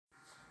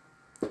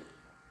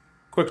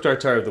Quick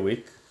start Torah of the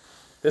week.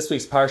 This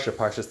week's parsha,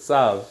 Parshas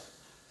Tzav,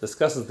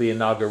 discusses the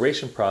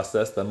inauguration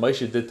process that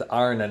Moshe did to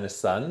Aaron and his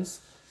sons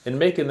in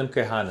making them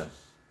Kohanim.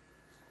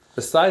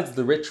 Besides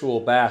the ritual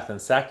bath and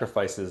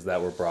sacrifices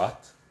that were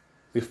brought,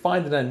 we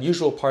find an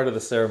unusual part of the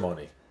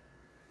ceremony,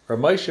 where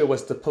Moshe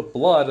was to put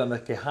blood on the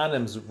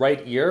Kohanim's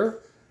right ear,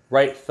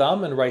 right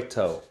thumb, and right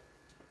toe.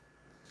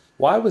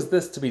 Why was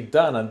this to be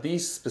done on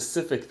these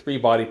specific three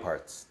body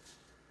parts?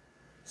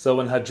 So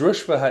in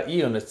Hadrush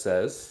v'Ha'iyun it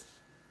says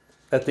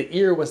that the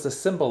ear was to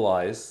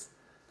symbolize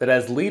that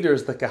as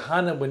leaders the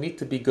Kohanim would need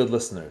to be good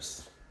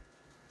listeners.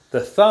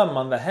 The thumb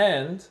on the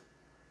hand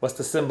was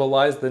to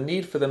symbolize the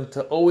need for them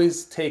to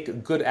always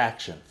take good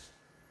action.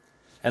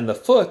 And the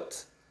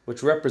foot,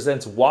 which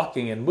represents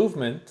walking and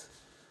movement,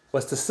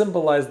 was to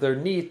symbolize their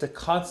need to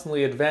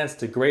constantly advance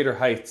to greater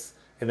heights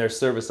in their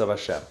service of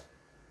Hashem.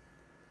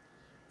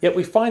 Yet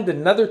we find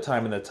another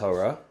time in the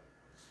Torah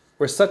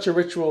where such a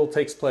ritual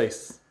takes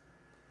place.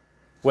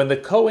 When the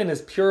Kohen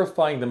is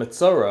purifying the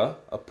Metzora,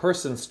 a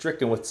person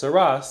stricken with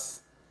tsaras,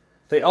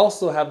 they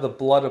also have the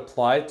blood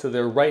applied to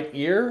their right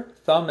ear,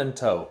 thumb, and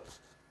toe.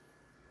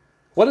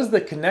 What is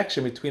the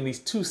connection between these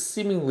two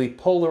seemingly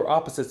polar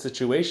opposite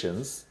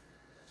situations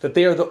that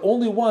they are the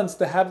only ones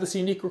to have this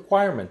unique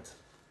requirement?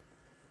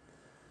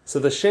 So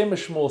the Shem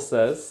Shmuel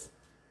says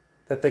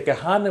that the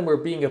Kohanim were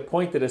being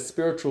appointed as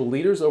spiritual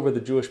leaders over the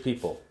Jewish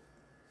people.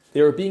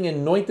 They were being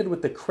anointed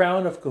with the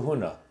crown of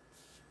Kahuna.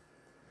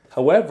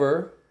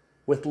 However,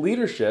 with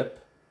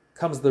leadership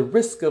comes the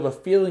risk of a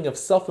feeling of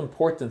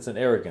self-importance and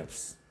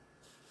arrogance.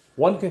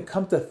 One can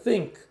come to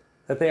think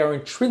that they are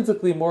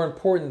intrinsically more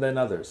important than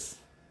others.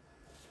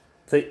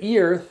 The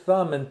ear,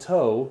 thumb, and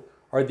toe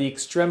are the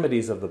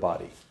extremities of the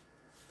body.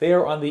 They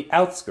are on the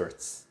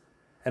outskirts.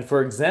 And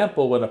for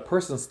example, when a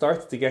person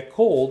starts to get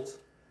cold,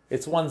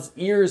 it's one's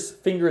ears,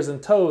 fingers,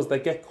 and toes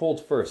that get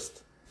cold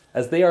first,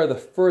 as they are the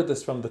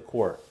furthest from the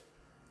core.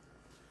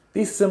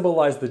 These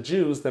symbolize the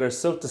Jews that are,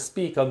 so to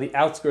speak, on the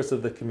outskirts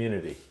of the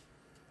community.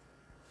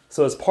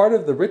 So as part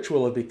of the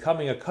ritual of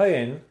becoming a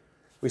Kohen,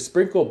 we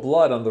sprinkle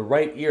blood on the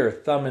right ear,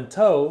 thumb, and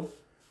toe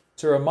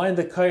to remind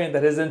the Kohen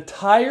that his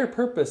entire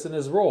purpose in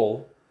his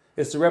role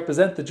is to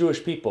represent the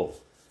Jewish people,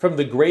 from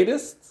the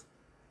greatest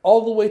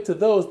all the way to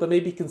those that may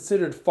be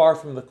considered far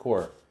from the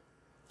core.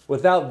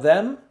 Without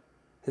them,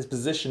 his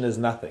position is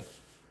nothing.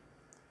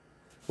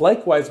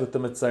 Likewise with the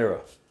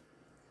Metzora.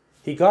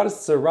 He got his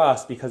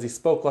tsaras because he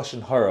spoke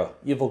lashon hara,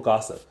 evil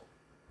gossip.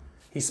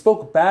 He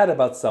spoke bad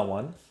about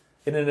someone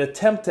in an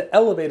attempt to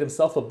elevate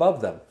himself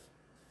above them,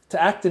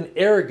 to act in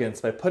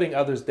arrogance by putting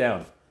others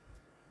down.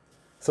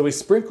 So he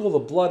sprinkled the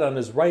blood on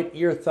his right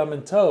ear, thumb,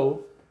 and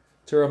toe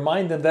to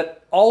remind him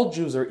that all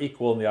Jews are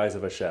equal in the eyes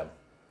of Hashem.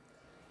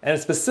 And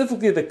it's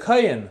specifically the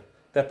Kohen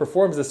that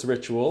performs this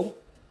ritual,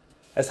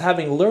 as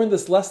having learned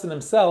this lesson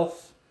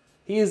himself,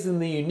 he is in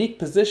the unique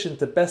position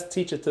to best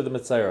teach it to the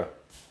Metzora.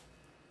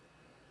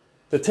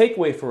 The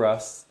takeaway for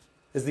us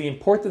is the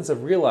importance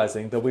of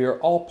realizing that we are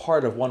all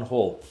part of one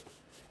whole,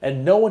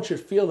 and no one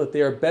should feel that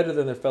they are better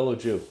than their fellow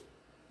Jew.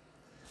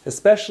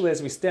 Especially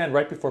as we stand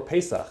right before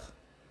Pesach,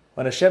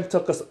 when Hashem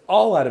took us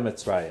all out of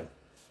Mitzrayim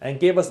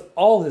and gave us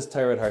all His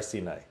Torah at Har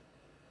Sinai.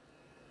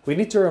 We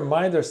need to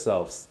remind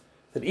ourselves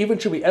that even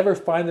should we ever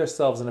find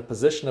ourselves in a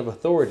position of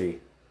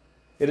authority,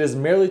 it is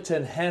merely to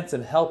enhance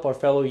and help our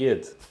fellow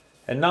Yid,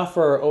 and not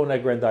for our own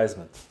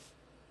aggrandizement.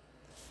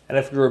 And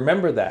if we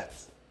remember that,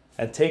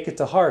 and take it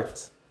to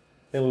heart,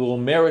 then we will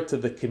merit to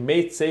the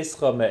Kimei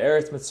Tzeischa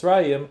Me'eretz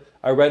Mitzrayim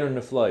Arenu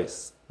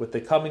Neflois, with the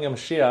coming of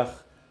Mashiach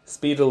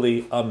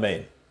speedily.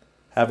 Amen.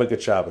 Have a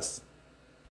good Shabbos.